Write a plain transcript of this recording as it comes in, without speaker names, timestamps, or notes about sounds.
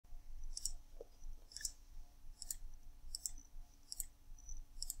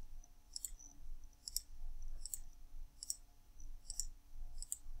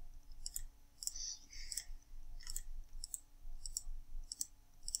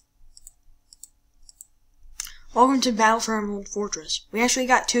Welcome to Battle for Emerald Fortress. We actually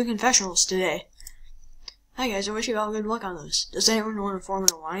got 2 confessionals today. Hi guys, I wish you all good luck on this. Does anyone want to form an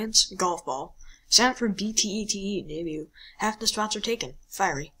alliance? Golf ball. Sign up for BTETE debut. Half the spots are taken.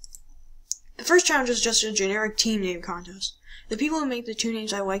 Fiery. The first challenge is just a generic team name contest. The people who make the 2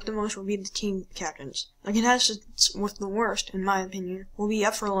 names I like the most will be the team captains. The contestants with the worst, in my opinion, will be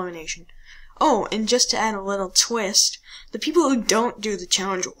up for elimination. Oh, and just to add a little twist, the people who don't do the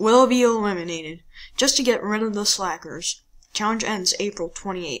challenge will be eliminated, just to get rid of the slackers. Challenge ends April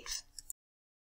 28th.